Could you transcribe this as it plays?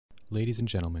Ladies and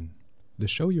gentlemen, the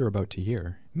show you're about to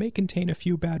hear may contain a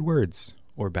few bad words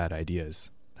or bad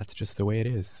ideas. That's just the way it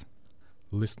is.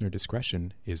 Listener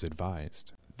discretion is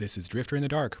advised. This is Drifter in the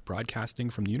Dark, broadcasting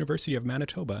from the University of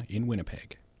Manitoba in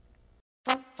Winnipeg.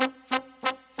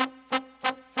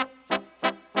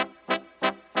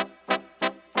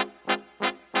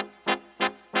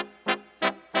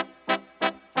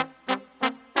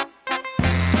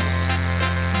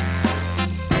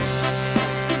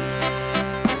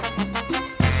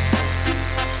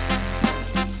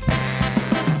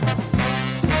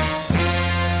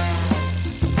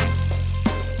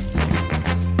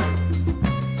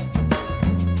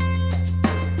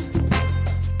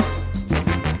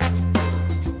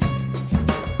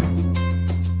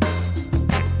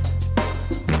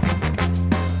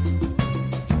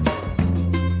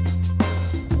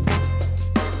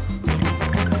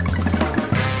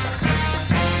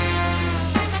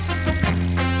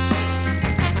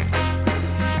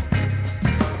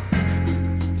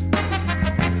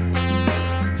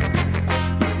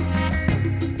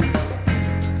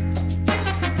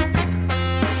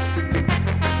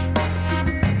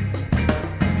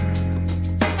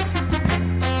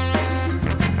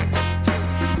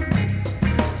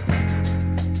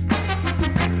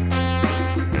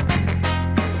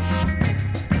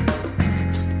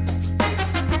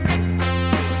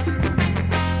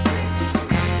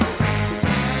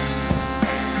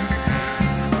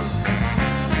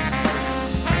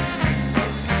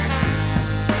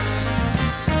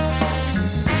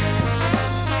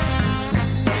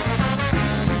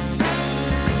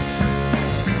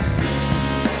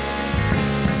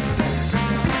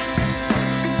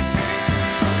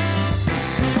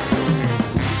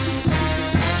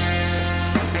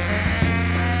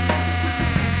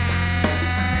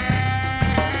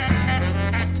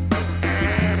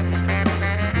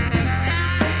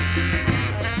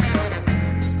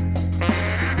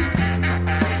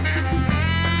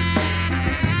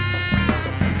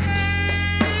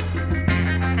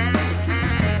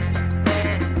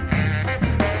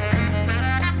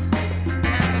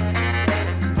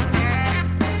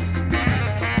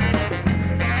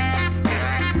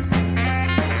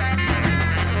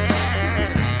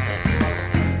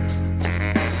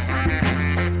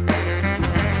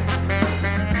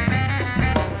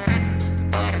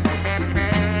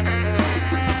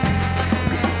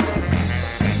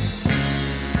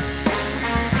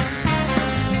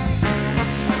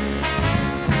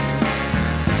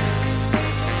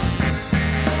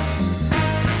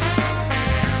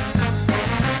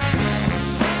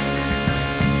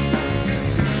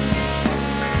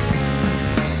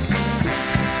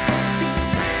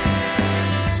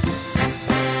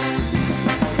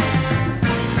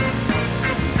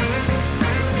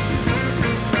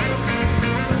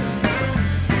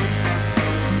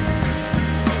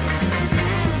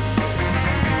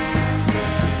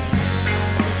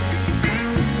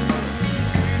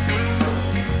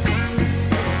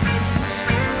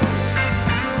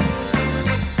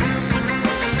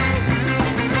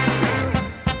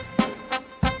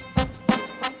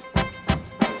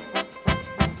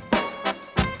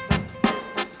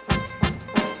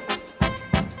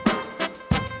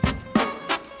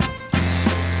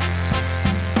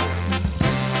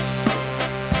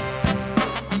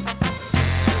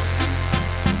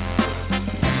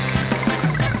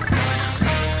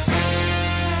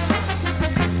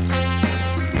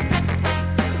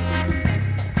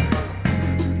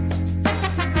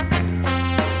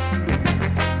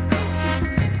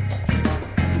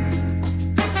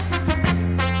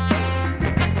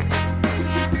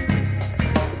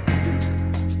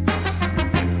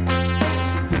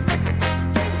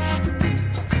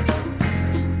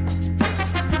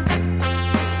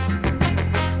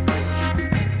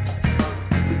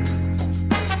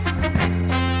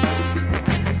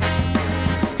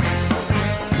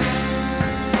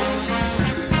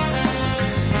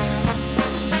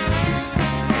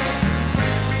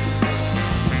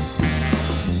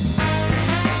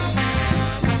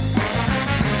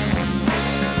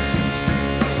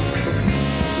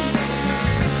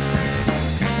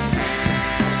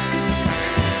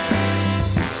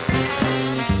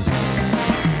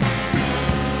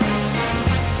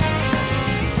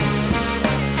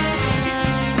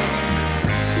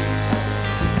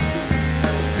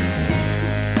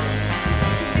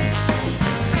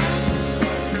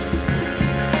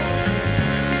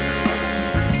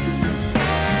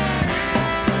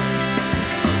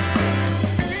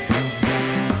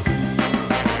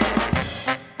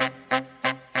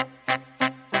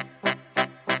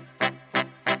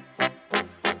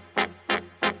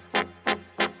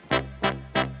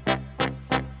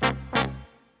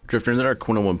 Drifter in the Dark,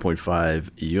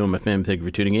 101.5 UMFM. Thank you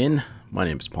for tuning in. My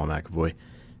name is Paul McAvoy.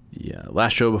 The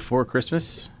last show before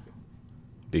Christmas.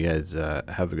 Hope you guys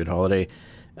have a good holiday.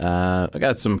 I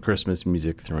got some Christmas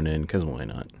music thrown in, because why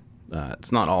not?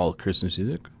 It's not all Christmas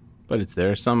music, but it's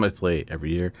there. Some I play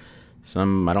every year.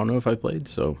 Some I don't know if I played.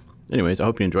 So anyways, I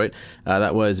hope you enjoy it.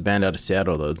 That was a band out of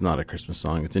Seattle, though. It's not a Christmas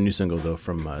song. It's a new single, though,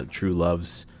 from True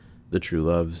Loves.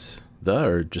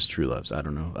 Or just True Loves, I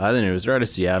don't know. Anyways, they're out of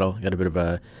Seattle. Got a bit of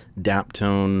a dap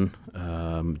tone,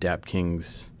 Dap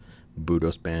Kings,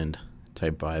 Budos band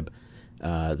type vibe.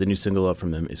 The new single up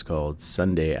from them is called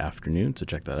Sunday Afternoon, so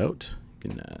check that out. You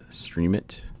can stream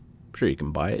it. I'm sure you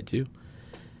can buy it too.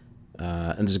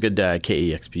 And there's a good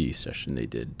KEXP session they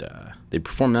did. They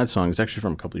performed that song. It's actually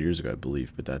from a couple of years ago, I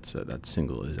believe, but that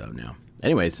single is out now.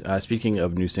 Anyways, speaking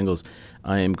of new singles,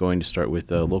 I am going to start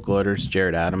with local artist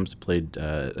Jared Adams. Played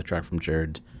a track from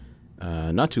Jared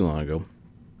not too long ago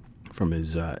from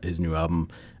his new album.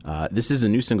 This is a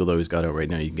new single, though, he's got out right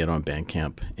now. You can get it on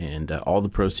Bandcamp, and all the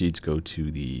proceeds go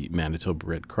to the Manitoba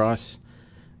Red Cross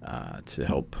to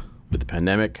help with the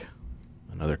pandemic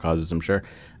and other causes, I'm sure.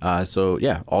 So,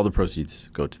 yeah, all the proceeds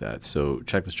go to that. So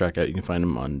check this track out. You can find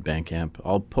them on Bandcamp.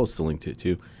 I'll post the link to it,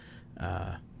 too.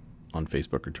 On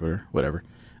Facebook or Twitter, whatever.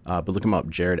 But look him up,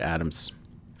 Jared Adams.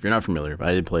 If you're not familiar,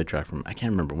 I did play a track from, I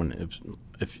can't remember when,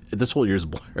 if this whole year's a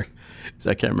blur,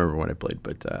 so I can't remember when I played,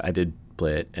 but I did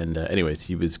play it. And anyways,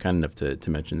 he was kind enough to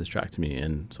mention this track to me,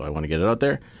 and so I want to get it out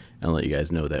there and let you guys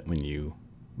know that when you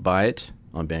buy it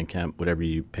on Bandcamp, whatever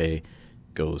you pay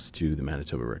goes to the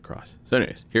Manitoba Red Cross. So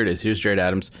anyways, here it is. Here's Jared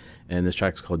Adams, and this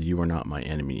track is called You Are Not My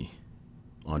Enemy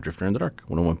on Drifter in the Dark,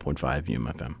 101.5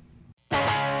 UMFM.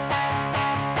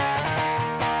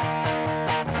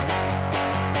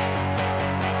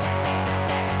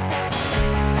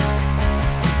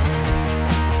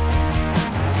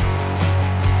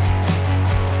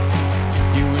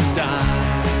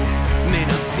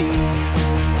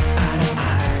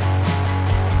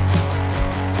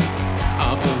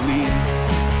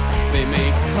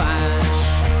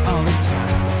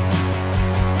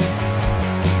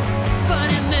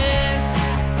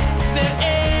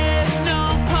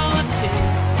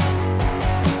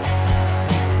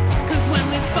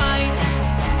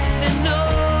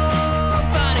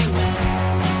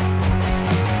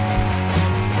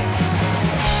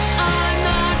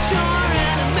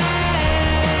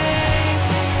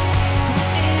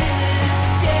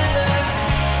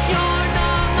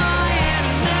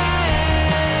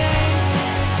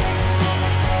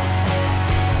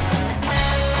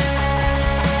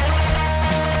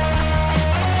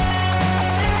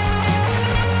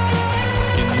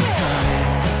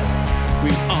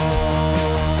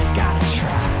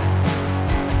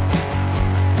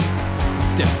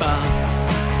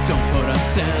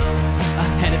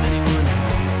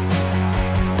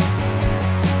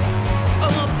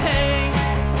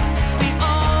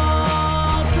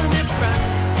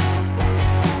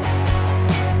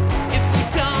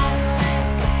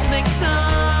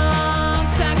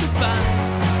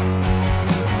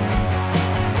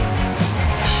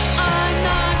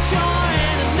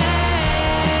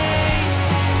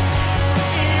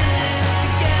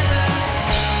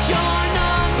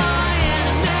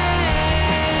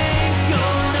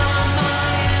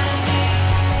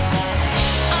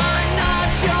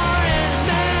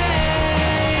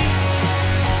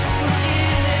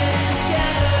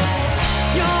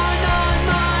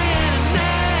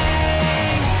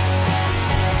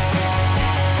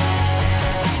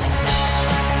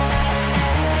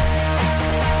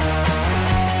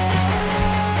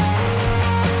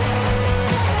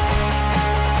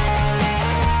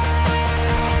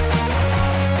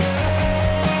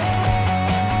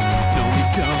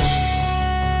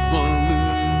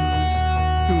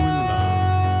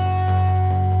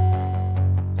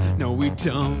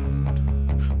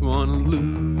 Don't wanna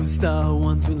lose the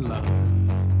ones we love.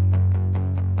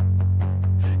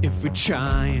 If we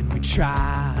try and we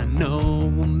try, I know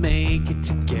we'll make it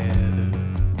together.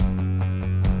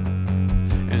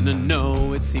 And I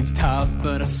know it seems tough,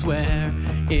 but I swear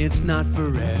it's not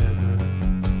forever.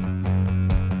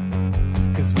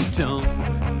 'Cause we don't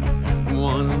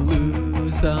wanna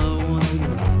lose the ones we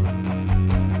love.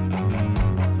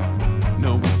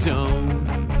 No, we don't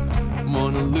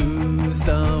wanna lose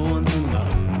the ones we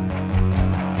love.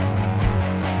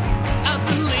 I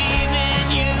believe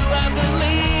in you, I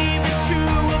believe it's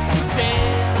true what we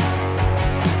feel.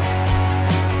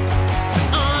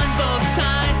 On both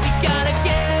sides you gotta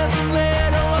give a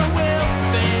little or we'll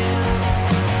fail.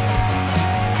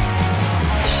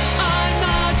 I'm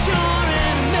not your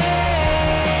enemy.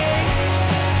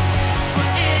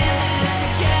 We're in this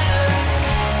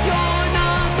together.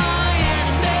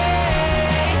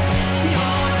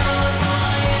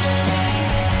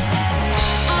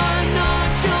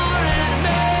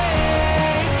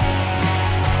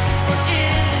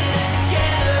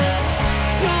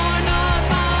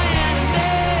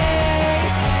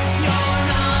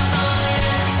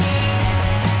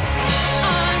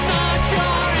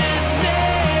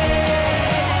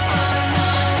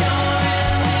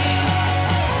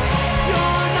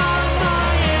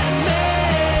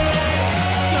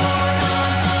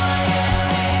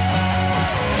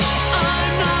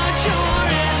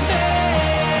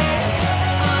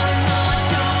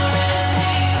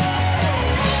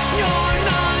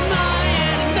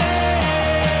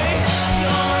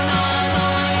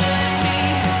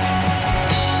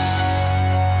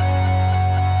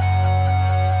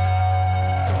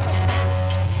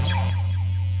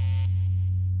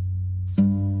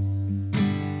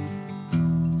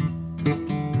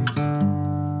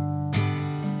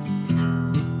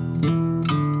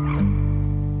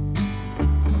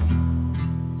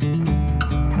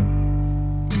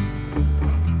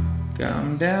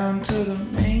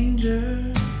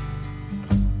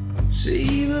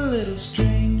 little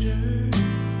stranger,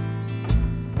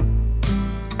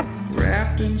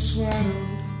 wrapped and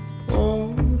swaddled,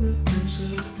 oh, the Prince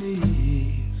of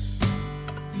Peace.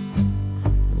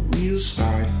 The wheels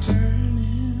start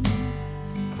turning,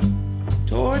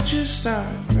 torches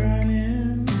start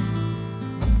burning.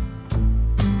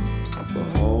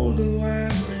 Behold the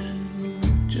wise men who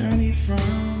journey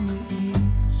from the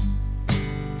east.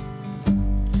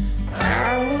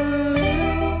 Our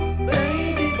little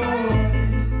baby boy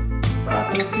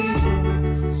brought the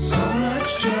people so much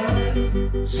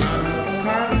joy. Son of a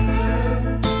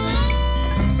carpenter,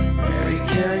 Mary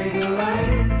carried the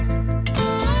light.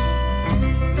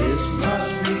 This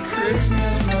must be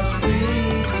Christmas, must be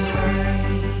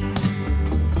tonight.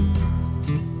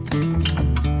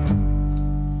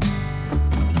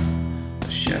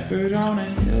 A shepherd on a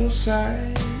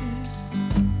hillside,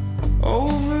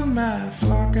 over my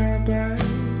flock I abide.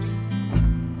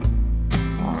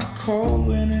 On a cold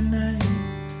winter night,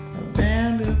 a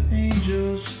band of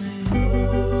angels sing.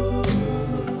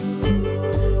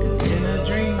 And in a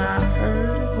dream I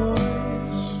heard a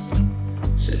voice,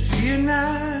 said, fear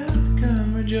not,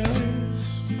 come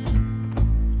rejoice.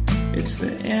 It's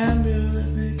the end of the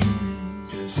beginning,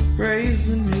 just praise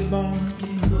the newborn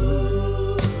King.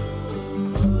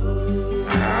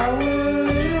 Our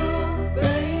little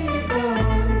baby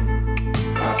boy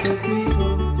brought the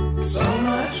people so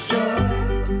much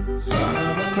joy. Son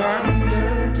of a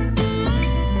carpenter,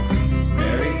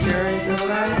 Mary carried the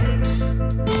light.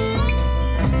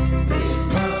 This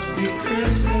must be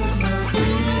Christmas, must be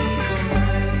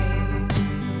tonight.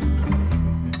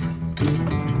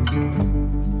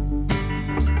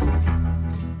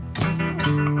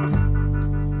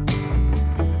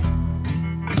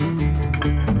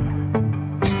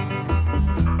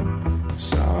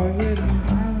 Saw it with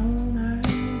my own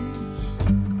eyes,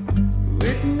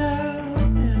 written out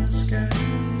in the sky.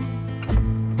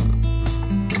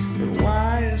 But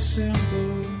why a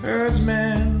simple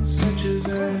herdsman such as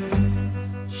I?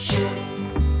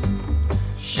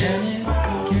 And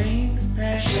it came to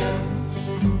pass,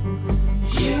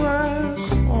 he was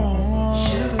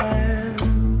born at last,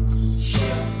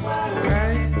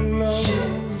 right below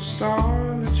the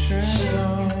star that shines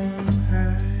on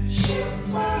high.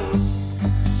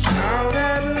 How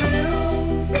that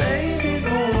little baby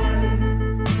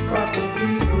boy brought the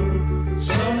people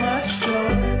so much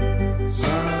joy.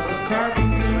 Son of a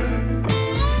carpenter,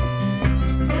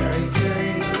 Mary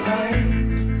carried the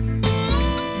light.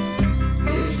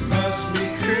 This must be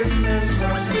Christmas,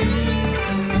 must be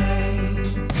tonight.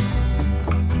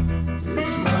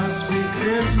 This must be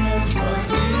Christmas, must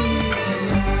be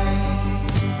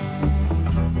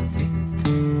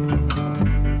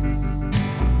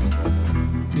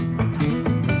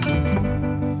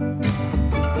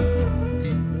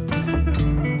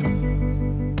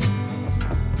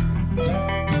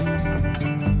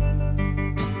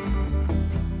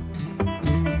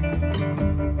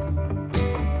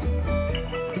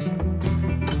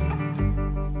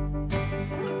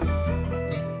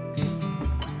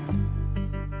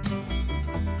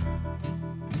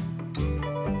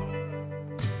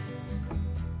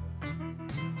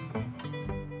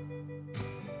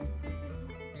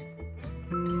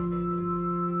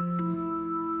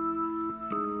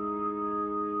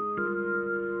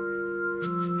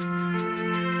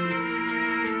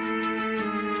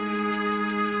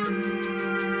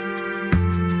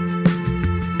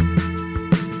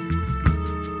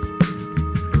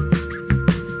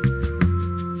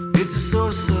It's a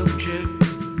sore subject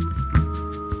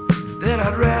that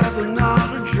I'd rather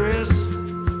not address.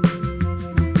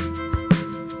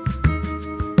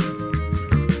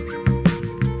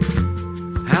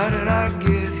 How did I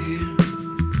get here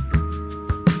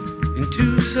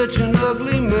into such an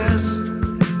ugly mess?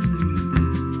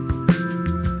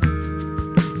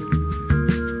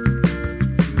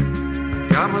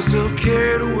 Got myself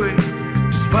carried away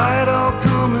despite all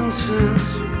common sense.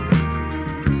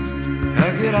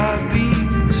 How could I be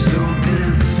so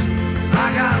tense? I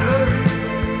got hurt,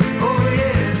 oh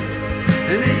yeah,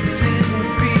 and it didn't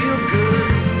feel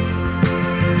good.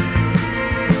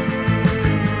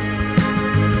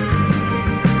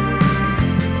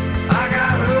 I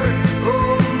got hurt,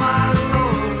 oh my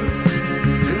Lord,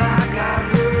 and I got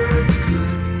hurt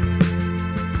good.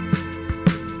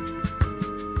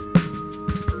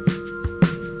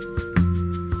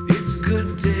 It's a good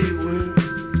day when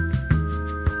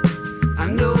I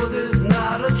know there's not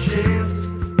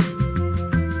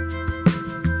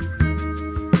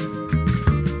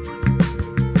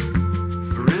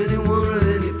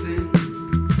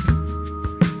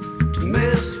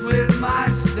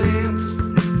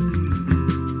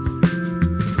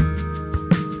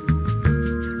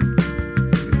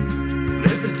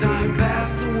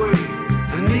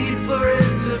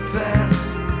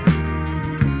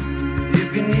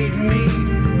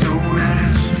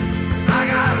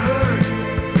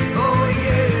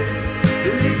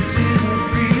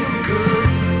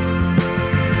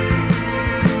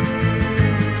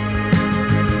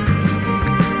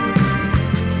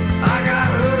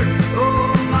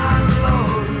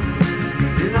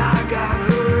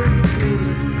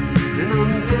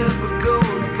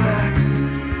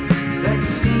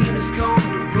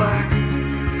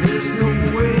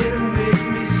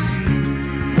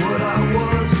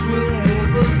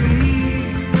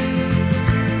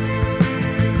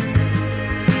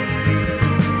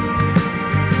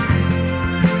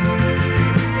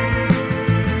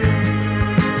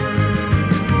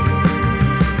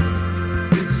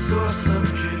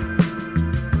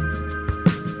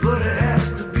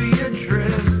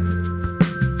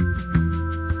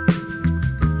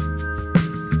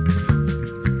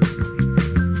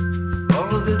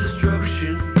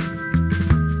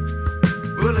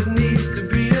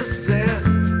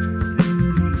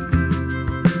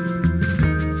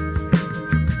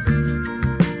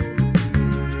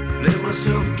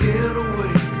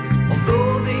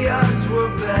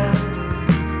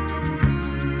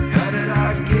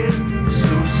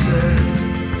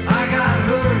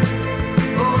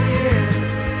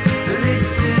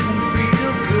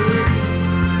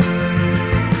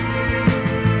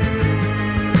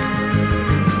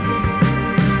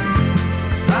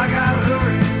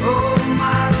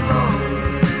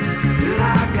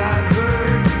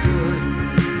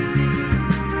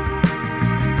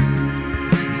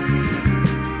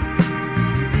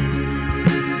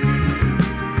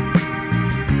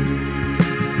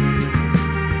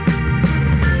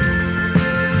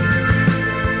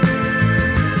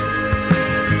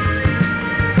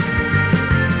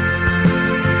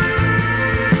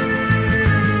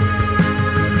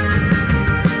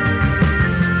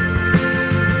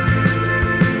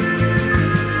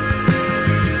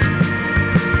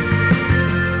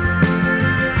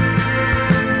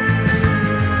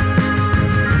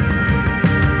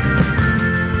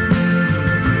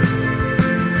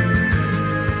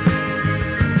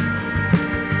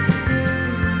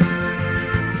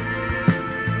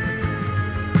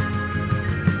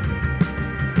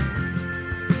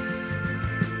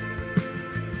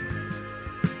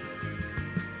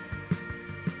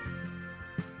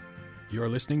You're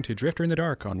listening to Drifter in the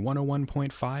Dark on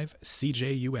 101.5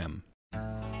 CJUM.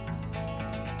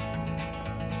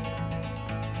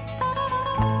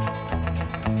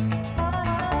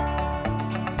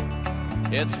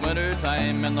 It's winter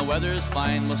time and the weather's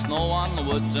fine with snow on the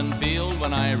woods and field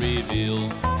when I reveal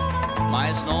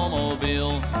my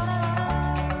snowmobile.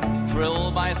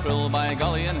 Thrill by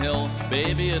gully and hill,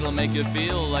 baby, it'll make you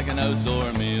feel like an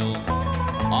outdoor meal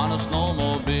on a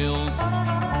snowmobile.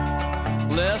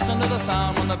 Listen to the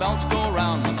sound when the bells go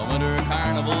round when the winter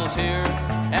carnival's here.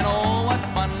 And oh, what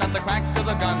fun at the crack of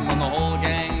the gun when the whole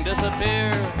gang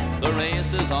disappear. The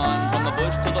race is on from the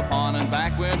bush to the pond and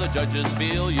back where the judges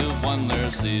feel you've won their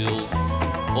seal.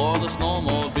 For the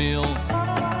snowmobile,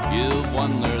 you've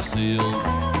won their seal.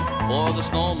 For the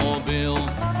snowmobile,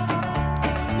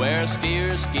 where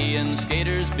skiers ski and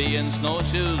skaters be and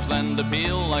snowshoes lend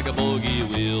appeal like a bogey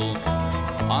wheel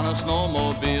on a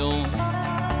snowmobile.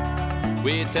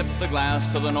 We tip the glass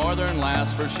to the northern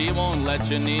lass, for she won't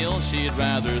let you kneel, she'd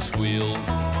rather squeal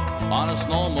on a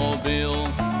snowmobile.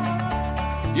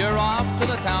 You're off to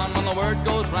the town when the word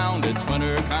goes round, it's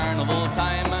winter carnival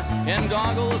time. In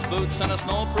goggles, boots, and a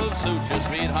snowproof suit, your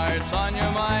sweetheart's on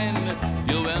your mind.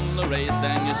 You win the race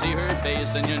and you see her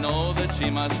face, and you know that she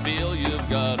must feel you've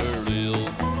got a real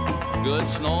good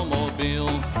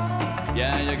snowmobile.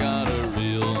 Yeah, you got a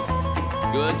real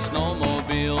good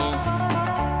snowmobile.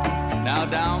 Now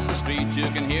down the street you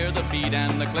can hear the feet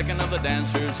and the clicking of the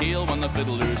dancer's heel when the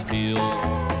fiddlers peel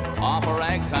off a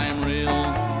ragtime reel.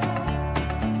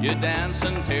 You dance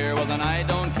and tear with an I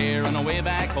don't care, and away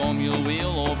back home you'll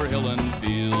wheel over hill and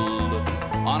field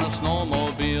on a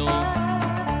snowmobile.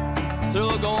 Through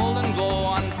a golden glow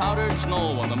on powdered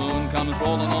snow when the moon comes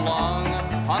rolling along.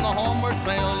 On the homeward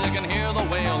trail you can hear the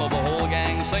wail of the whole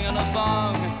gang singing a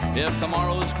song. If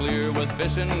tomorrow's clear with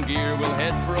fishing gear, we'll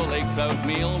head for a lake trout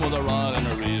meal with a rod and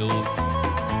a reel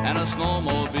and a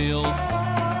snowmobile.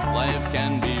 Life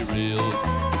can be real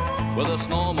with a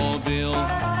snowmobile.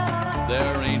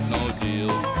 There ain't no deal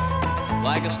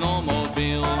like a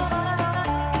snowmobile.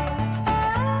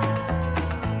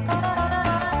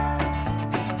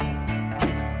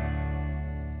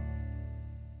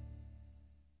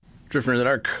 Drifter in the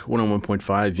Dark,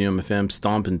 101.5 UMFM,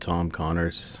 Stompin' Tom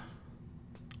Connors.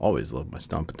 Always love my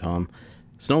Stompin' Tom.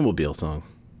 Snowmobile song.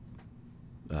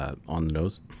 On the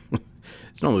nose.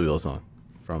 Snowmobile song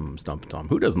from Stompin' Tom.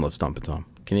 Who doesn't love Stompin' Tom?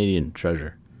 Canadian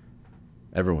treasure.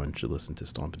 Everyone should listen to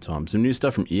Stompin' Tom. Some new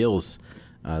stuff from Eels.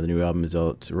 The new album is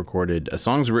out, recorded.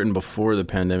 Songs written before the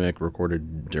pandemic,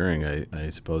 recorded during, I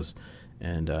suppose.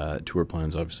 And tour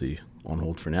plans, obviously, on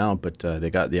hold for now, but they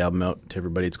got the album out to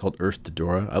everybody. It's called Earth to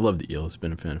Dora. I love the Eels.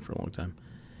 Been a fan for a long time,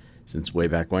 since way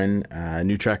back when. A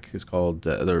new track is called,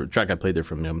 the track I played there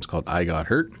from the album is called I Got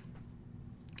Hurt,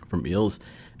 from Eels.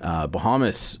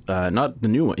 Bahamas, not the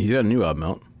new one. He's got a new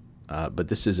album out, but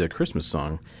this is a Christmas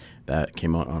song that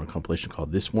came out on a compilation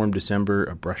called This Warm December,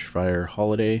 A Brushfire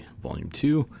Holiday, Volume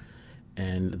 2.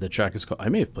 And the track is called, I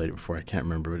may have played it before, I can't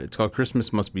remember, but it's called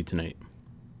Christmas Must Be Tonight.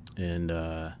 And,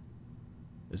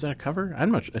 is that a cover?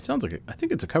 I'm not sure. It sounds like I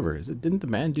think it's a cover. Is it? Didn't the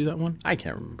band do that one? I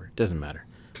can't remember. It doesn't matter.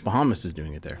 Bahamas is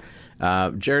doing it there.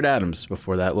 Jared Adams,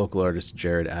 before that, local artist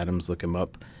Jared Adams. Look him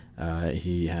up.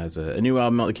 He has a new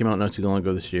album out that came out not too long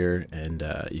ago this year, and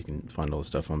you can find all the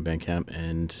stuff on Bandcamp.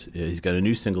 And he's got a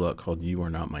new single out called You Are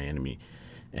Not My Enemy.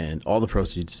 And all the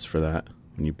proceeds for that,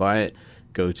 when you buy it,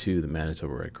 go to the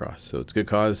Manitoba Red Cross. So it's a good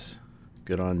cause.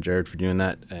 Good on Jared for doing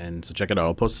that, and so check it out.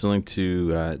 I'll post a link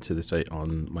to the site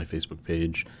on my Facebook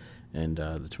page and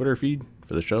the Twitter feed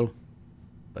for the show.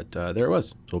 But there it was.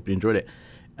 So hope you enjoyed it.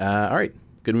 All right,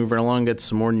 good moving along. Get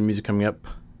some more new music coming up.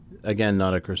 Again,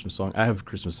 not a Christmas song. I have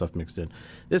Christmas stuff mixed in.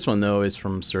 This one though is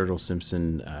from Sergil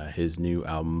Simpson. His new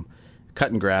album,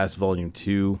 Cutting Grass Volume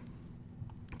 2.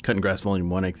 Cutting Grass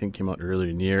Volume 1, I think, came out earlier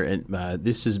in the year, and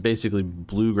this is basically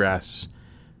bluegrass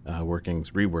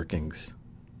reworkings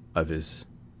of his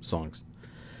songs,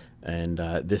 and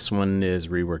this one is a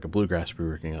bluegrass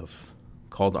reworking of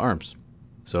Call to Arms.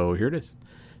 So here it is,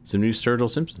 some new Sergil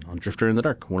Simpson on Drifter in the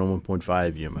Dark, 101.5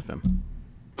 UMFM.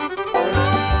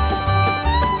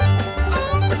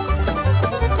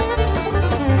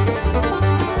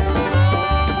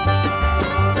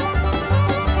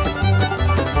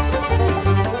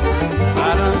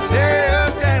 I done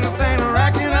said Afghanistan,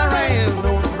 Iraq, and Iran.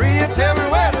 North Korea, tell me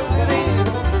where does it end?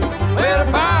 Where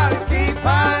the bodies keep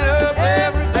piling up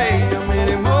every day. How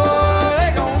many more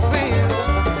they gon' send?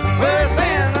 Where they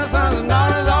send the sons and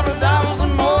daughters off to die for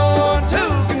some more to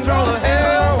control the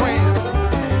heroin.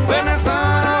 When they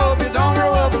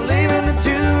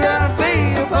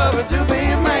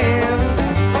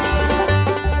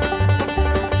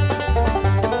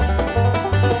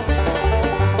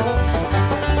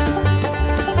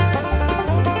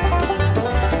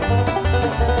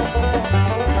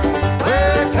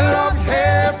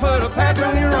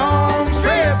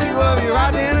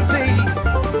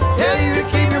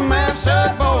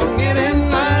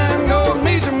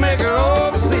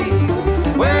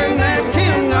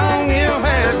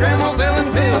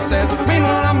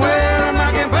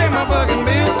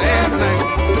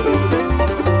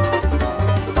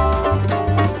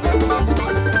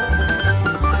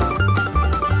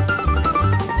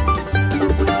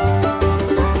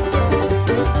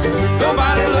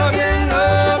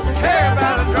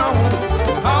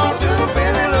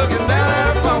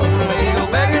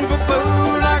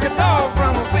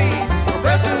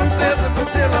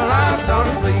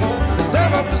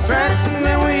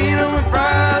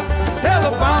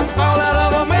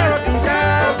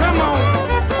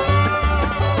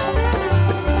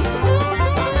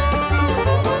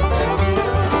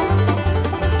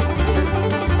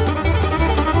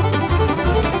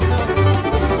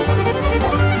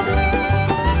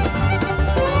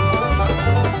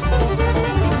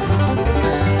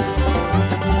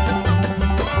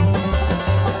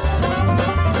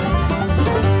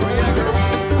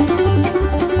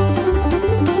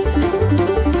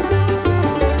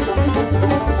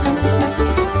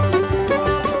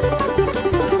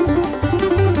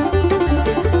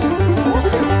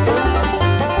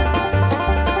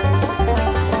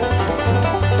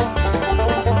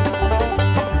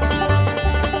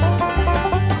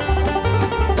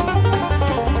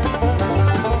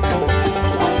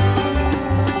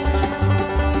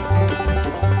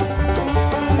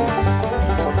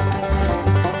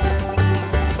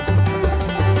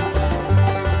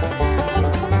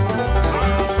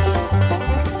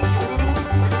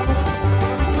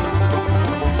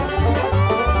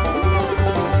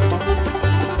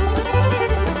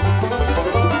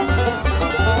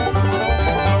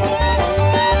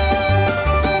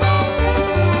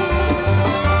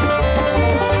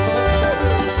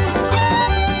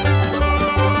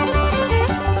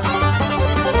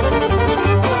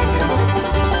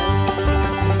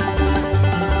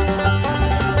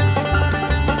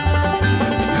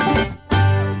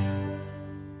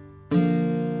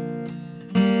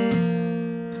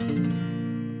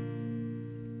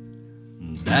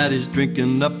Daddy's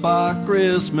drinking up our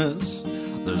Christmas.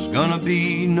 There's gonna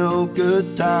be no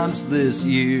good times this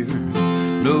year.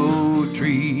 No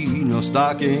tree, no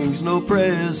stockings, no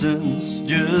presents,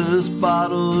 just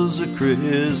bottles of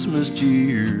Christmas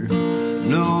cheer.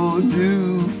 No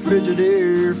new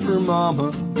Frigidaire for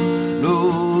Mama,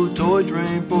 no toy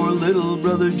train for little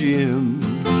brother Jim.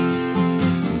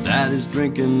 Daddy's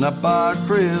drinking up our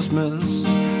Christmas,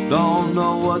 don't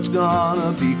know what's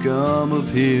gonna become of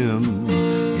him.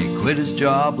 He quit his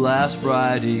job last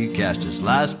Friday, cashed his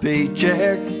last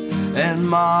paycheck, and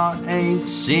Ma ain't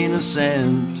seen a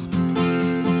cent.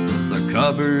 The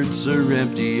cupboards are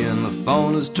empty and the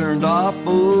phone is turned off.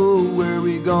 Oh, where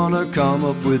we gonna come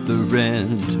up with the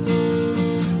rent?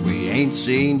 We ain't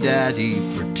seen Daddy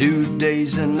for 2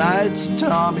 days and nights.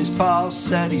 Tommy's pa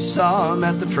said he saw him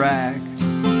at the track.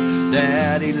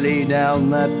 Daddy, lay down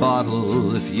that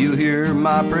bottle. If you hear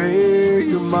my prayer,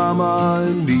 your mama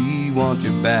and me want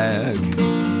you back.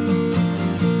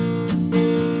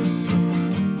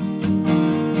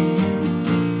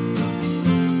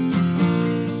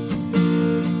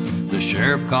 The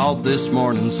sheriff called this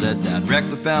morning, said Dad wrecked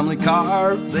the family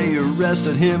car. They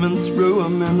arrested him and threw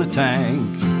him in the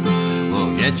tank.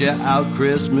 We'll get you out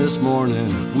Christmas morning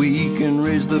if we can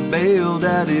raise the bail.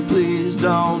 Daddy, please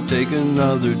don't take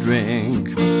another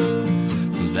drink.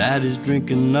 Daddy's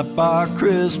drinking up our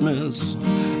Christmas.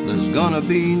 There's gonna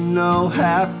be no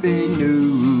happy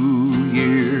new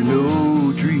year.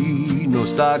 No tree, no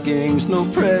stockings, no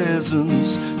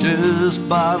presents, just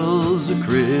bottles of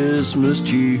Christmas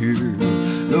cheer.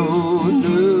 No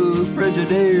new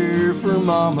Frigidaire for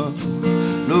Mama,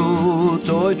 no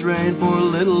toy train for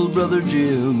little brother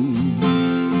Jim.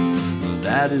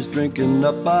 Daddy's drinking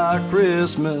up our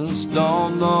Christmas,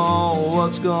 don't know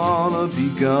what's gonna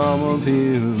become of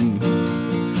him.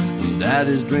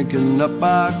 Daddy's drinking up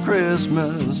our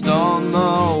Christmas, don't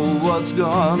know what's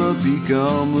gonna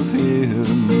become of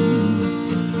him.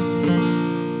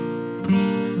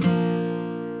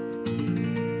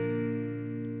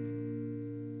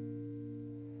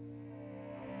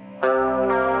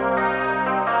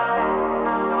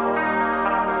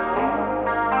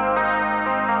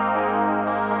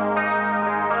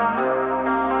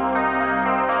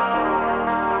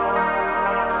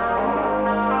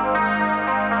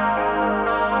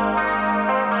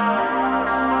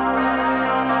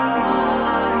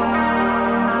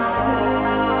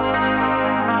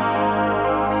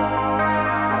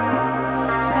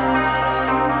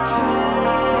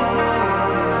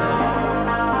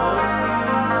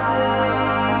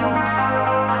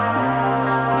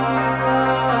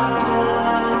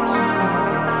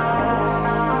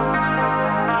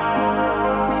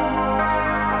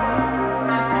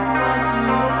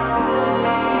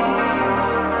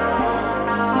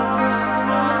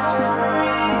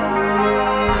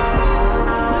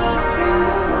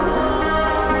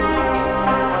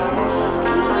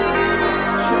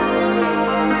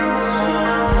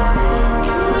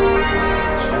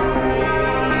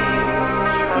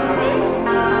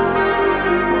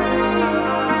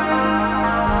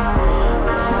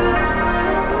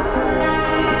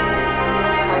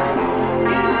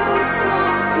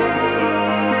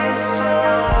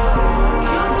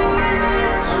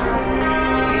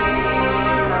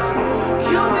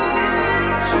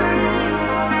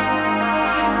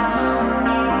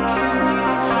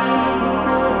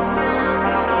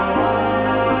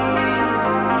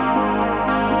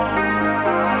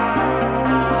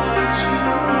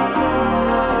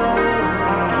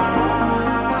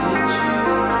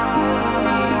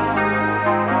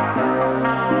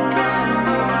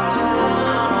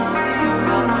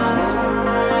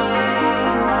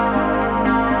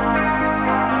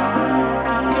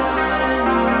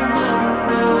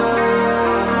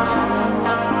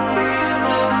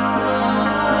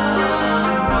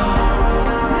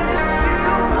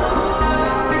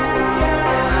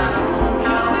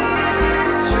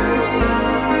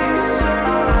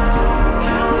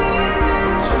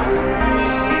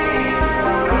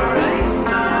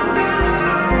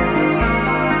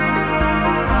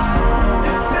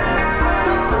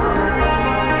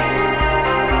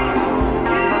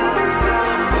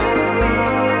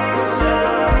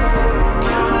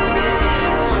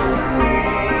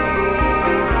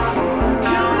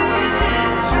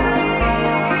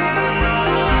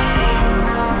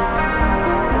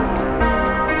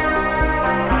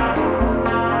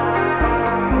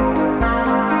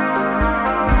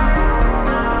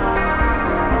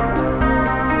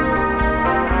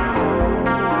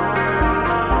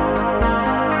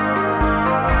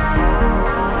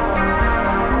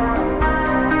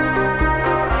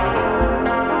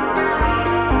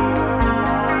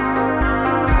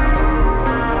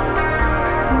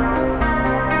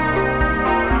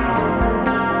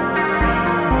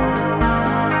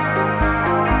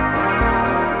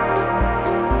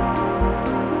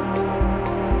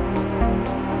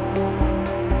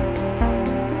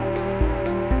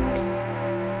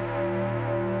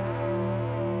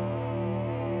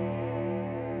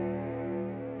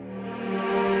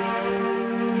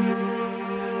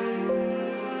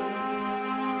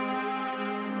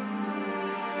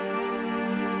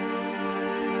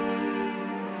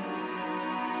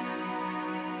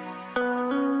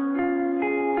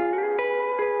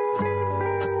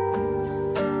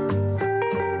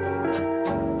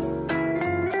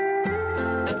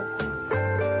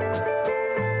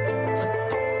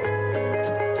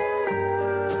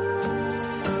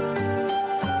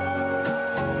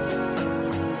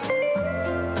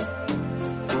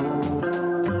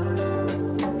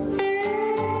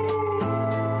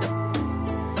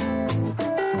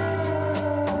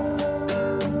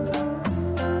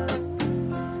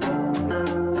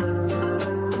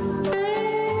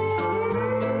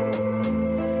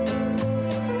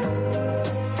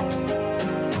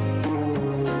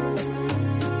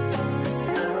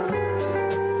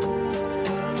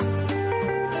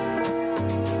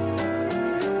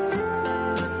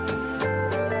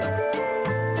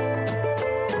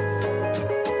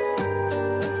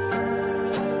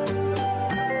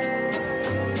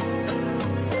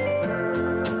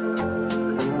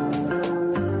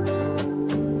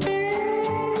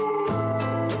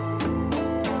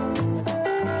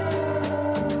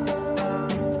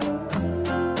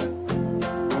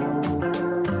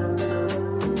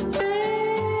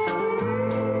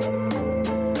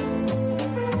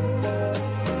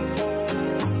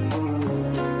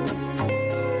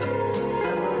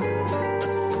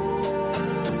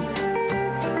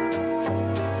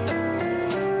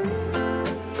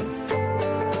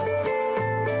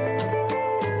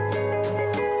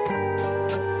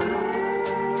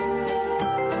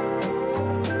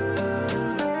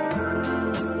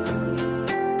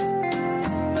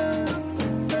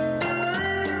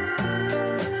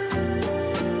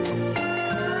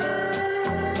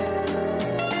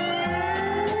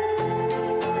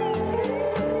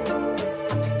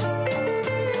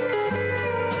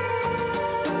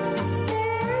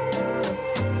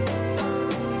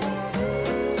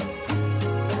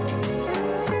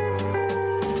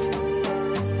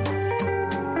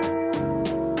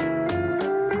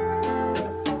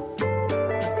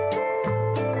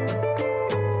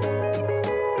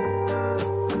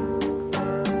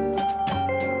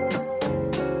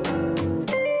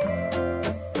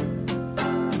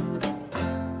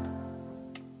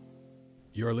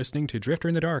 You're listening to Drifter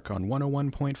in the Dark on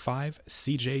 101.5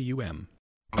 CJUM.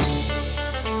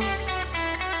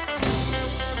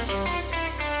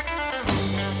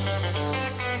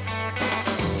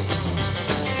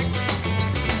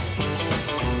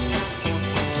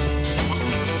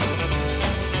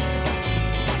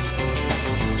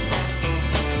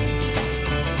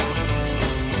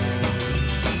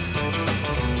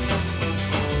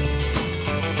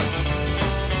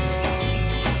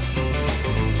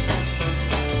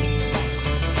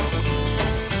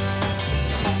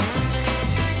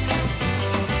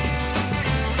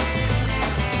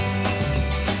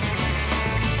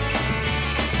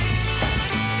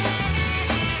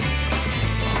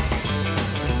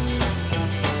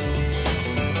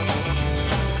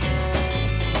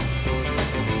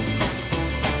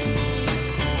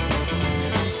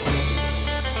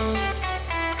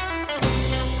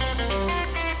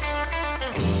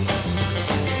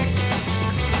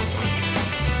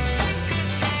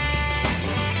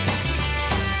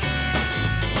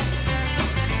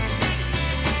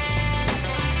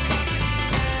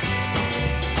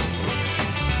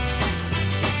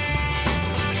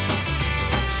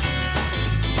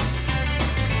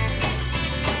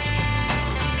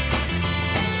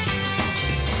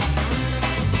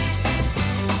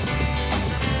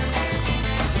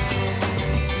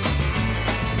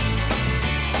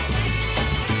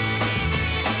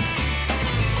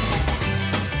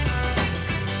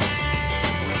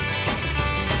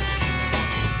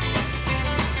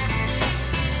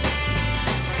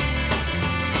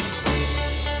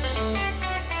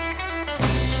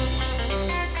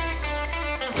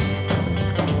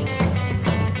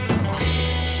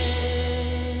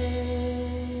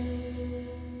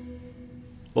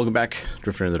 Welcome back,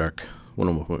 Drifter in the Dark,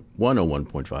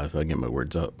 101.5. I get my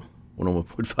words out.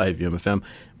 101.5 UMFM.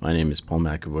 My name is Paul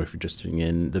McAvoy. For just tuning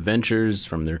in, The Ventures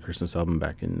from their Christmas album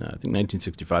back in, I think,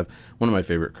 1965. One of my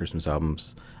favorite Christmas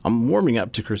albums. I'm warming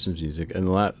up to Christmas music. In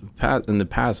the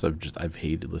past, I've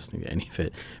hated listening to any of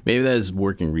it. Maybe that is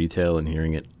working retail and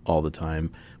hearing it all the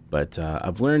time. But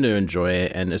I've learned to enjoy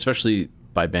it, and especially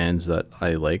by bands that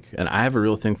I like. And I have a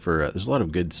real thing for, there's a lot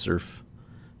of good surf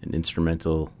and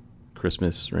instrumental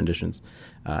Christmas renditions.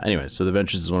 Anyway, so The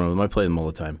Ventures is one of them. I play them all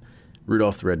the time.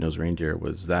 Rudolph the Red-Nosed Reindeer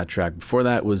was that track. Before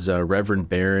that was Reverend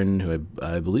Baron, who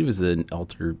I believe is the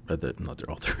not their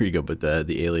alter ego, but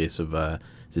the alias of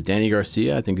is it Danny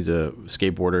Garcia? I think he's a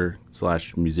skateboarder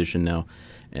 / musician now.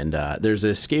 And there's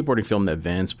a skateboarding film that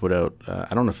Vans put out.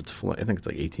 I don't know if it's full. I think it's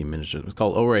like 18 minutes. It's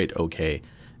called Oh Right Okay.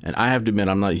 And I have to admit,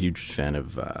 I'm not a huge fan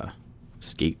of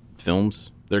skate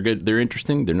films. They're good. They're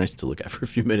interesting. They're nice to look at for a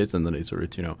few minutes, and then they sort of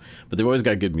tune out. But they've always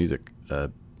got good music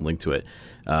linked to it.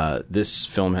 This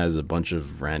film has a bunch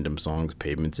of random songs,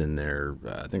 Pavements in there.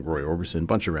 I think Roy Orbison, a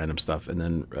bunch of random stuff. And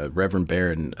then Reverend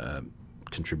Baron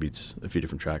contributes a few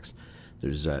different tracks.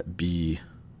 There's B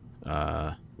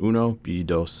Uno, B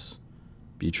Dos,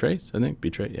 B Tres, I think. B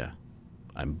Tres, yeah.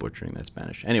 I'm butchering that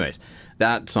Spanish. Anyways,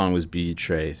 that song was B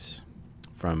Tres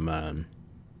from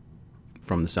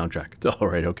the soundtrack. It's All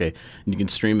Right Okay. And you can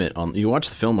stream it on, you watch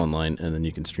the film online, and then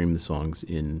you can stream the songs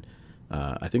in,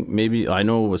 I think maybe, I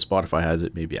know Spotify has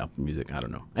it, maybe Apple Music, I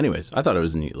don't know. Anyways, I thought it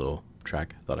was a neat little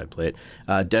track. I thought I'd play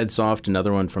it. Dead Soft,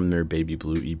 another one from their Baby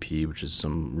Blue EP, which is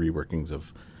some reworkings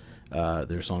of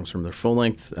their songs from their full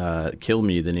length. Kill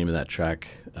Me, the name of that track.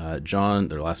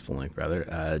 Their last full length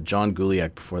rather. John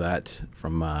Guliak before that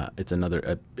from,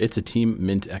 it's a Team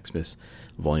Mint Xmas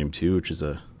Volume 2, which is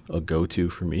a go-to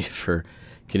for me for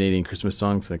Canadian Christmas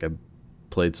songs. I think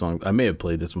I may have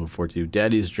played this one before too.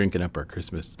 Daddy's Drinking Up Our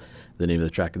Christmas, the name of the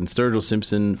track. And Sturgill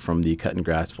Simpson from the Cut and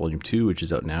Grass Volume 2, which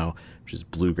is out now, which is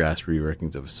bluegrass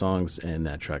reworkings of songs, and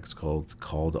that track is called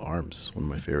Call to Arms, one of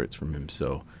my favorites from him.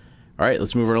 So, all right,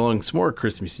 let's move right along. Some more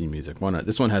Christmassy music. Why not?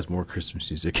 This one has more Christmas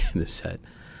music in the set.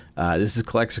 This is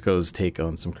Calexico's take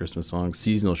on some Christmas songs.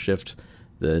 Seasonal Shift,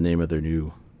 the name of their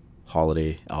new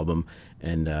holiday album.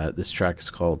 And this track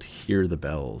is called Hear the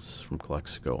Bells from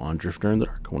Calexico on Drifter in the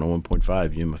Dark,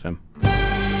 101.5 UMFM.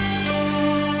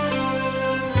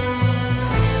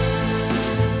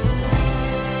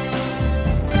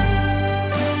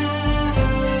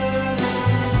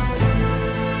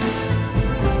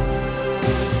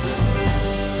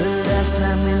 The last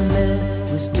time we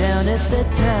met was down at the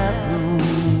tap room,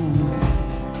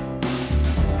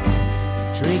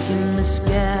 drinking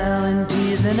mezcal and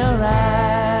tears in our eyes.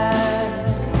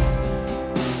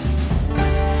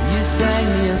 Sang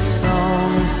me a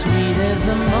song sweet as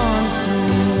the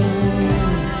monsoon,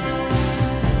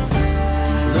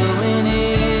 blowing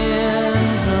in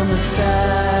from the south.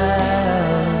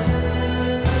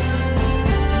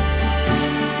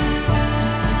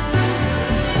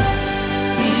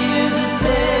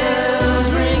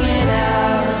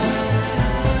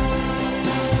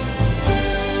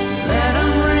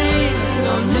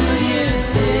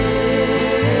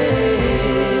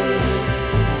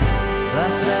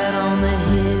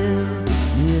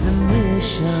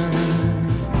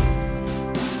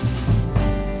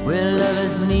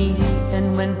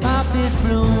 And when poppies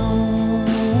bloom,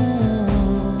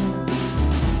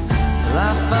 well,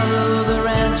 I follow the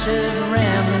ranchers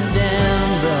rambling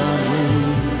down Broadway,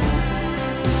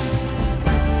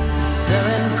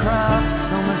 selling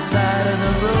crops on the side of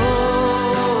the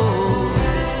road.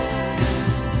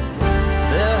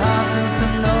 Their house in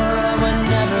Sonora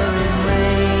whenever it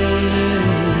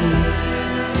rains,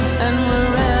 and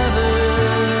wherever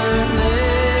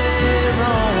they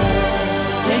roam.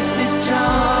 Take this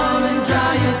charm and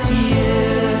dry your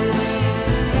tears.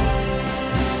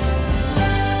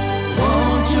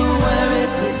 Won't you wear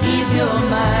it to ease your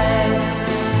mind?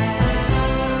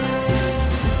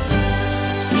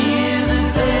 Hear the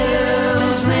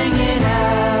bells ringing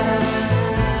out.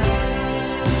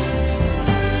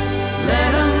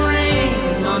 Let 'em ring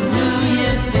on New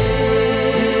Year's Day.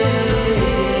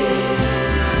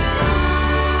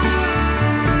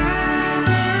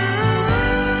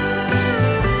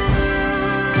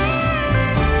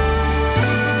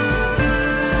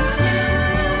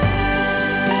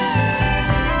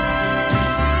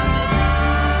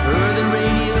 Heard the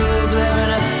radio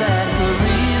blaring a sad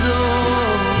corrido.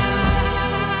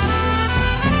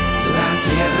 La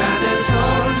tierra del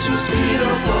sol suspiro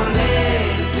por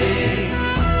verte.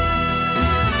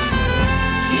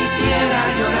 Quisiera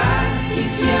llorar,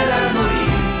 quisiera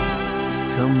morir.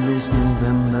 Come this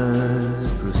November's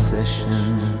procession,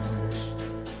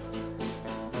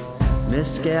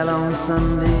 Mescal on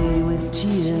Sunday with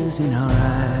tears in our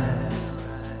eyes.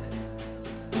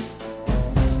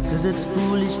 'Cause it's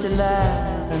foolish to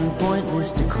laugh and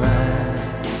pointless to cry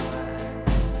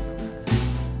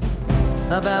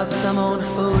about some old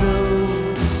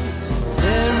photos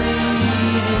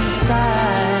buried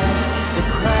inside the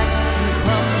cracked and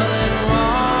crumbling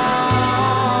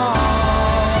wall.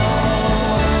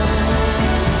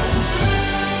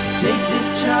 Take this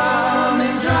charm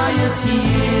and dry your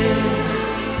tears.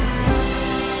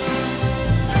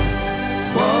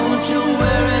 Won't you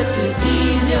wear it to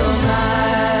ease your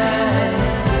mind?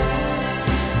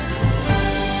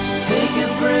 Take a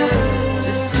breath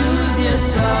to soothe your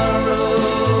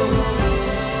sorrows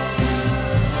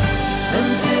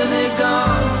until they're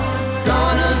gone,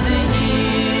 gone as the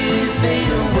years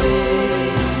fade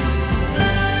away.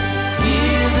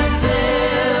 Hear the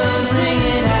bells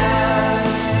ringing out.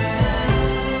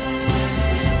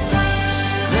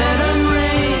 Let 'em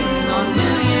ring on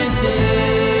New Year's Day.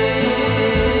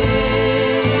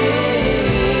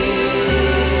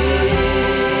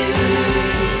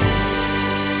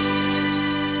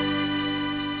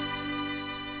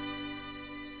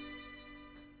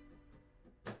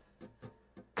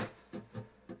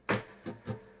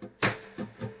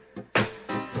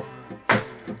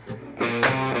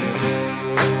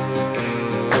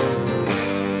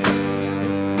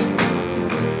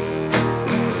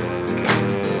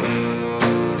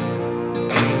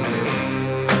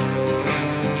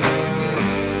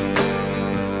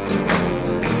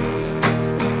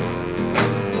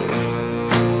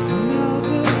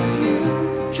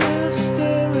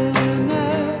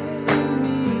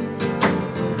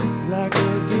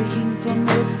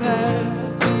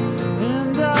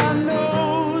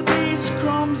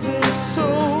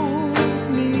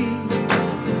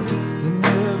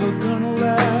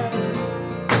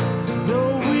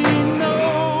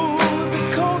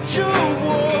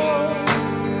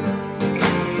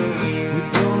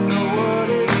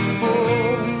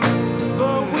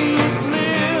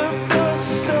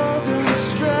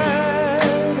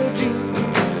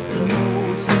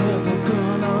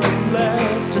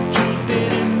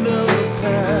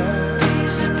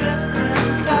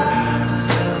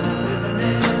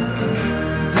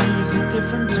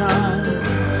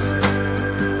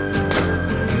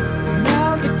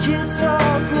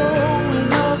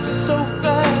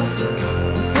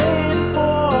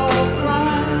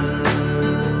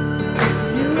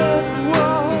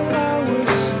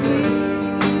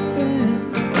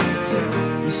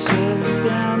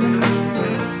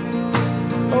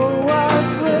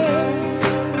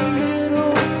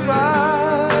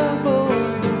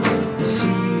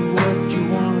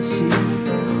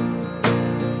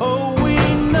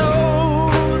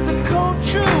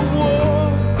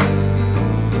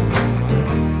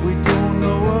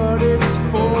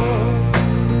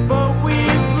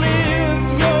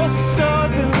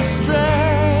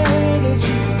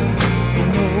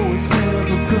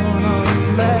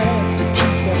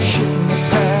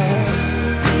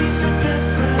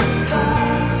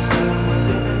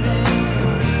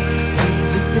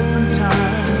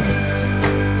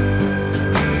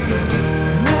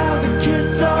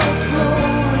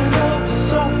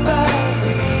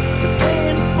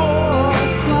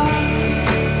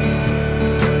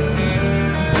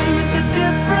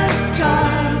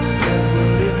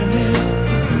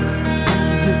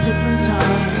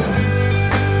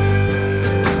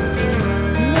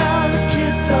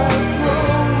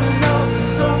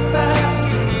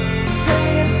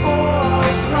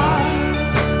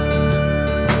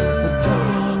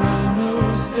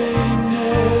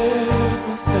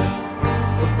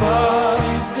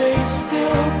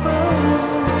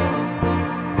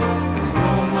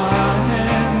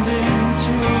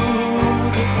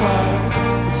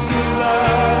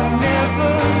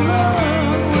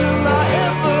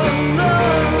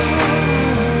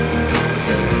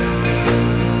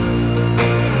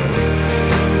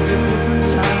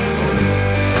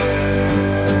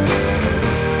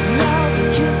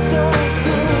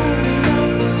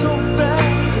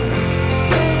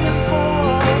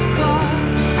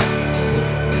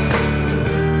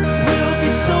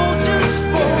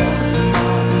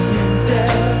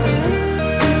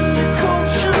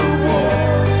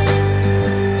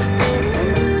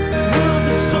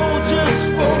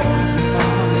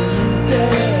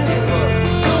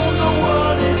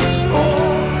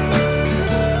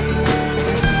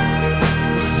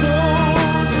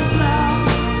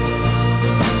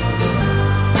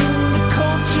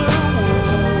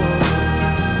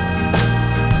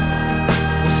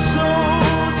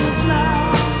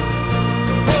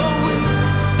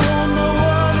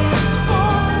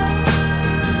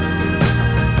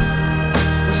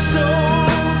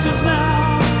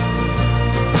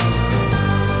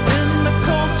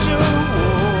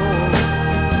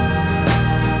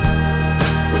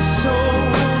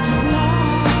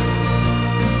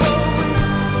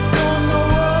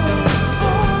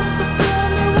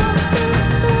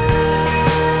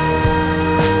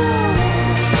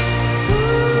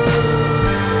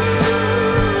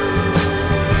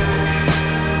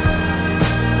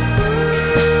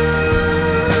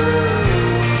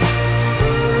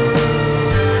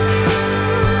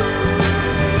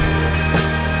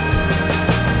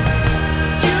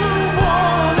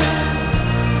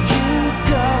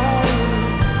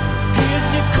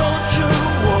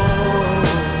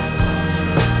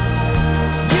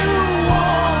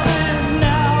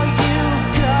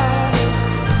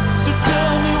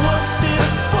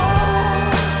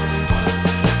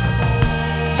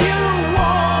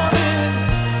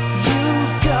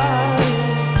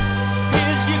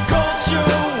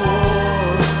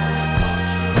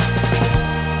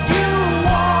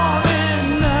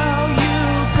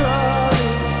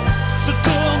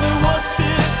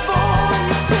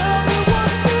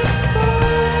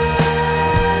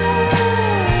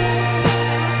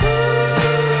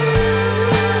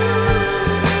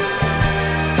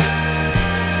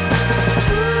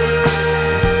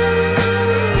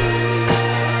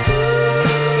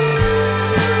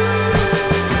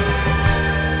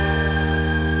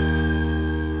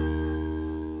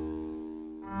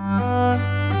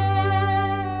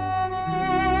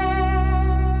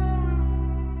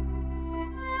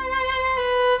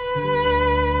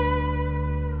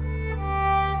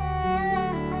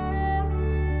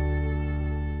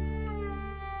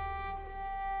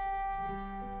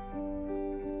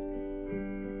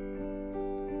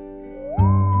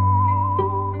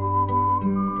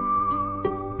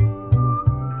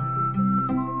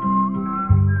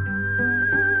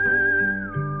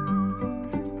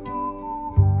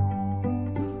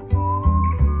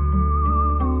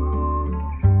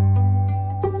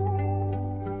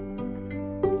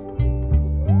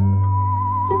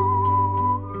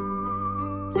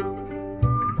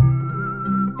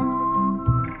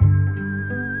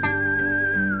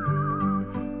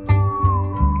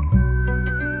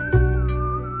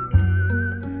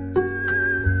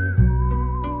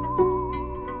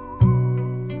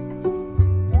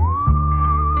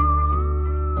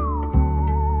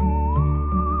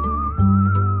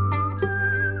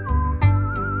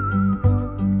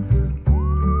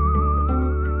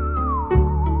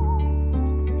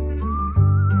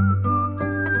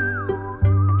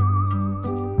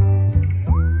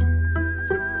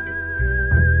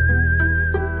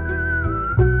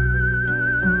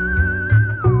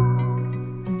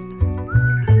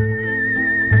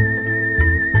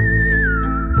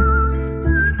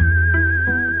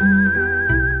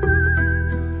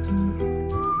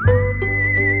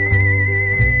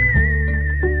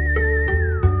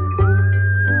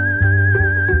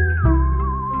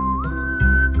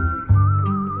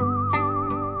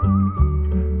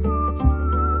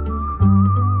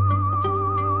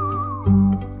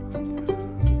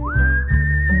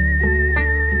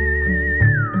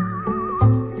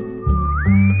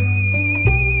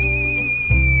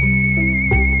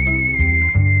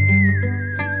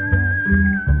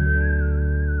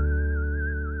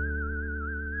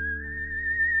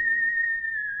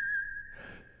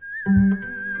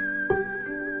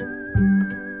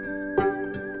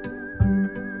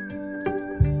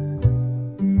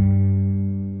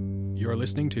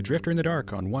 listening to Drifter in the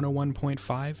Dark on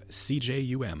 101.5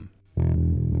 CJUM.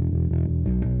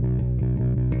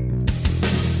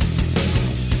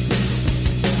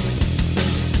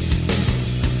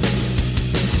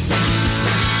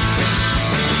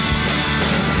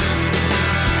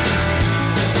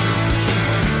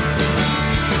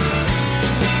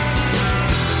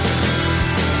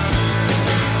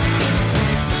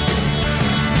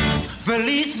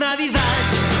 Feliz Navidad,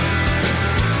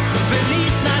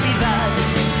 Feliz Navidad,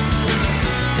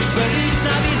 Feliz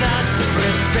Navidad,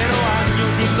 prospero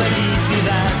años y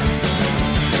felicidad.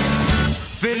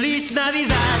 Feliz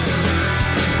Navidad,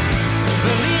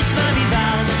 Feliz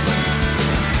Navidad,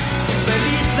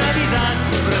 Feliz Navidad,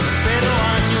 prospero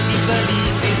años y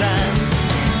felicidad.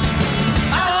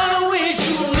 I wanna wish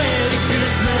you a Merry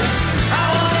Christmas, I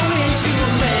wanna wish you a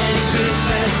Merry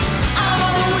Christmas, I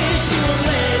wanna wish you a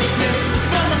Merry Christmas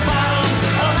from the bottom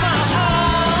of my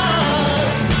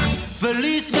heart.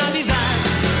 Feliz Navidad,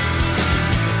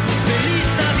 Feliz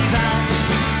Navidad,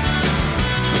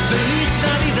 Feliz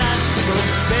Navidad,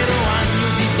 prospero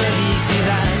años y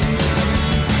felicidad.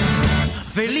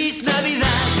 Feliz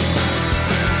Navidad,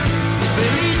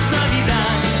 Feliz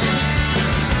Navidad,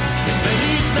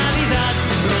 Feliz Navidad,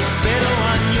 prospero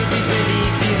años y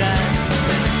felicidad.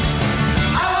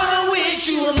 I wanna wish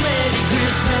you a Merry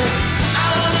Christmas, I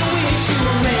wanna wish you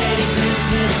a Merry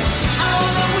Christmas, I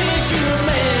wanna wish you a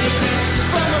Merry Christmas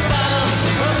from the bottom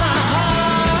of my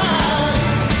heart.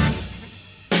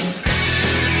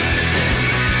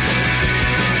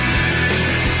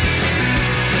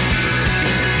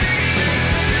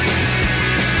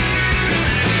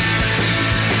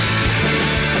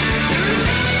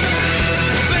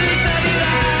 Feliz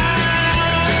Navidad,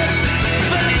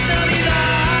 Feliz Navidad.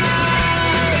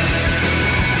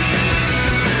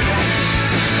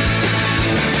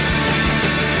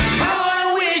 I wanna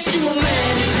wish you a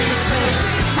Merry Christmas,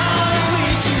 I wanna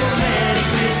wish you a Merry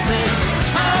Christmas,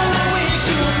 I wanna wish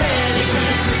you a Merry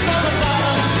Christmas from the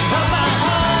bottom of my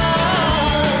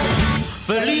heart.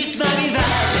 Feliz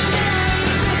Navidad,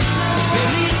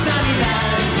 Feliz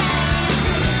Navidad,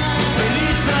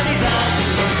 Feliz Navidad,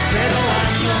 prospero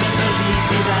años de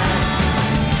felicidad.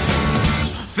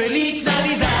 Feliz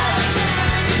Navidad,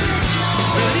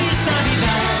 Feliz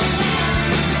Navidad,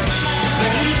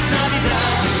 Feliz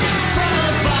Navidad, from the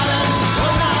bottom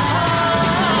of my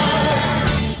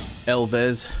heart.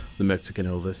 Elvis, the Mexican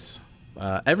Elvis.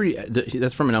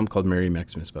 That's from an album called Merry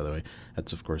Xmas, by the way.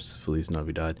 That's, of course, Feliz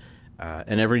Navidad.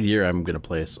 And every year I'm going to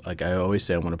play, I always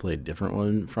say I want to play a different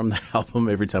one from that album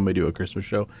every time I do a Christmas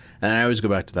show. And I always go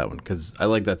back to that one because I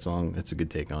like that song. It's a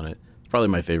good take on it. It's probably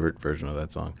my favorite version of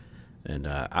that song. And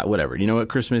whatever. You know what?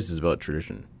 Christmas is about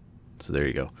tradition. So there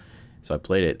you go. So I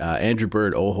played it. Andrew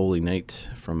Bird, Oh Holy Night,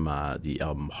 from the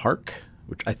album Hark,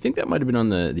 which I think that might have been on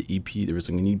the EP. There was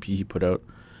an EP he put out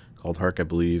called Hark, I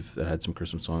believe, that had some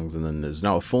Christmas songs. And then there's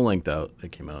now a full length out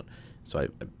that came out. So I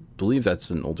believe that's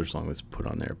an older song that's put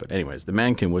on there. But anyways, The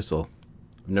Man Can Whistle.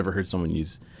 I've never heard someone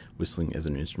use whistling as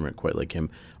an instrument quite like him.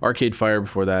 Arcade Fire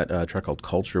before that, a track called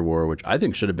Culture War, which I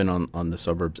think should have been on the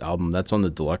Suburbs album. That's on the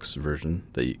deluxe version.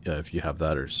 That if you have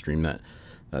that or stream that,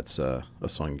 that's a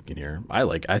song you can hear.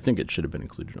 I think it should have been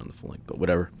included on the full length, but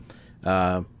whatever.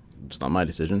 It's not my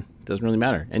decision. It doesn't really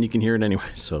matter. And you can hear it anyway.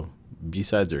 So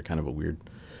B-sides are kind of a weird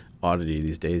oddity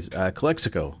these days.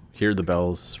 Calexico, Hear the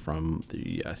Bells, from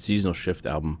the Seasonal Shift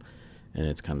album. And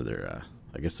it's kind of their,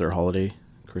 their holiday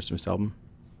Christmas album.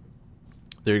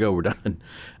 There you go. We're done.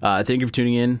 Thank you for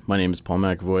tuning in. My name is Paul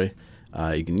McAvoy.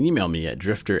 You can email me at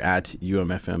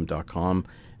drifter@umfm.com.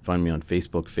 Find me on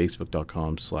Facebook,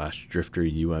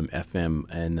 facebook.com/drifterumfm,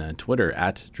 and Twitter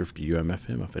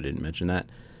 @drifterumfm, if I didn't mention that.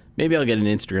 Maybe I'll get an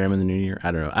Instagram in the new year.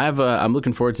 I don't know. I'm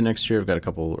looking forward to next year. I've got a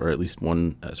couple, or at least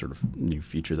one sort of new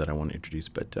feature that I want to introduce.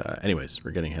 But anyways,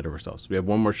 we're getting ahead of ourselves. We have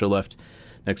one more show left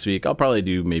next week. I'll probably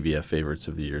do maybe a favorites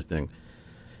of the year thing.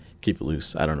 Keep it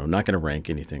loose. I don't know. Not going to rank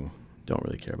anything. Don't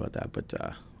really care about that, but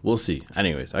we'll see.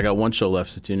 Anyways, I got one show left,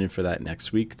 so tune in for that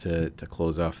next week to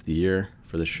close off the year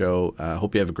for the show.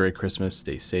 Hope you have a great Christmas.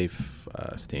 Stay safe.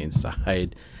 Stay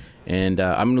inside. And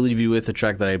I'm going to leave you with a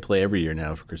track that I play every year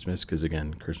now for Christmas, because,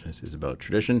 again, Christmas is about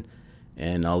tradition.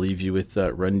 And I'll leave you with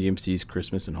Run DMC's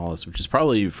Christmas in Hollis, which is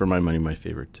probably, for my money, my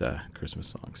favorite Christmas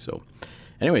song. So,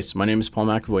 anyways, my name is Paul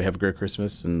McAvoy. Have a great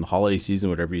Christmas and the holiday season,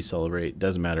 whatever you celebrate.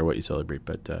 Doesn't matter what you celebrate,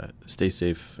 but stay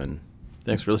safe, and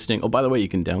thanks for listening. Oh, by the way, you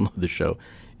can download the show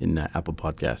in Apple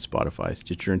Podcasts, Spotify,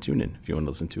 Stitcher, and TuneIn. If you want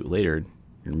to listen to it later, you're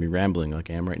going to be rambling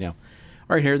like I am right now.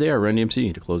 All right, here they are, Run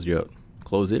DMC, to close you out.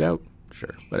 Close it out?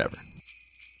 Sure, whatever.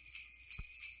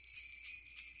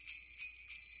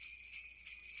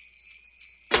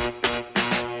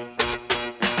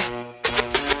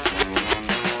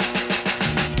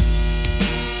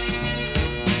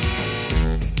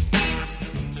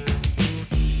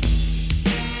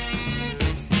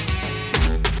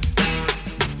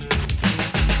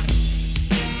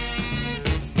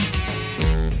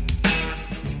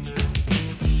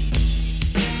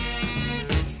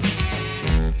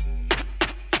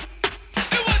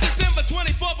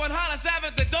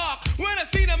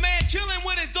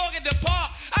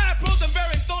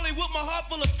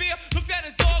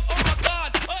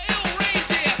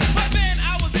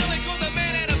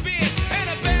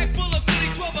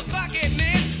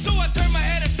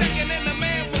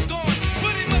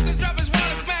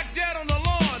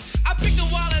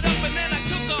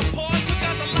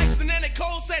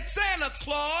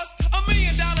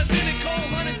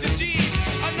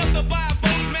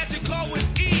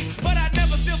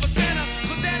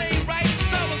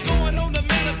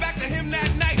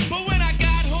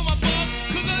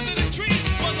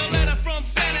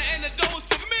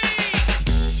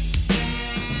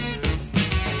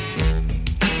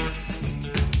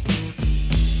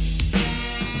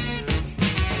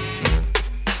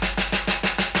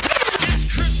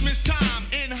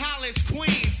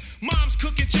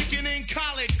 and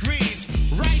collard greens,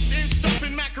 rice and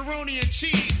stuffing, macaroni and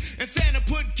cheese, and Santa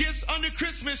put gifts under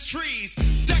Christmas trees.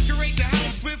 Decorate the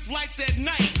house with lights at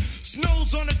night.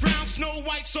 Snow's on the ground, snow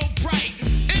white so bright.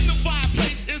 In the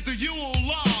fireplace is the Yule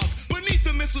log. Beneath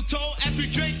the mistletoe as we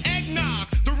drink